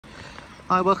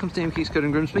Hi, welcome to DMK Skoda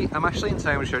in Grimsby. I'm Ashley and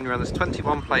today I'm showing you around this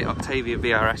 21 plate Octavia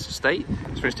vRS estate.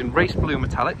 It's finished in race blue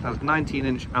metallic, has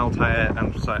 19-inch Altair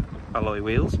and alloy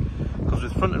wheels, comes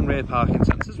with front and rear parking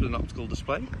sensors with an optical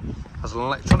display, has an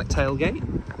electronic tailgate.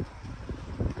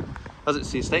 As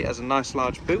it's the estate, has a nice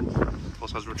large boot,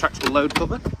 also has a retractable load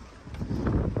cover.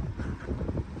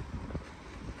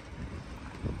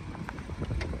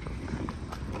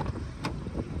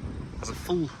 Has a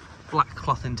full black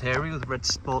cloth interior with red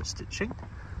sport stitching.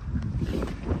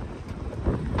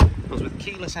 Comes with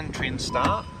keyless entry and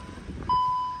start,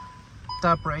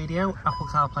 DAB radio, Apple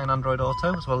CarPlay and Android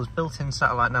Auto, as well as built-in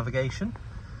satellite navigation.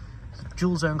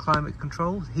 Dual zone climate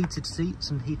control with heated seats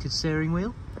and heated steering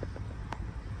wheel.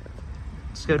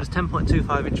 Skoda's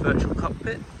 10.25-inch virtual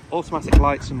cockpit, automatic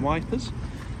lights and wipers.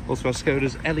 Also has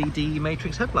Skoda's LED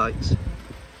matrix headlights.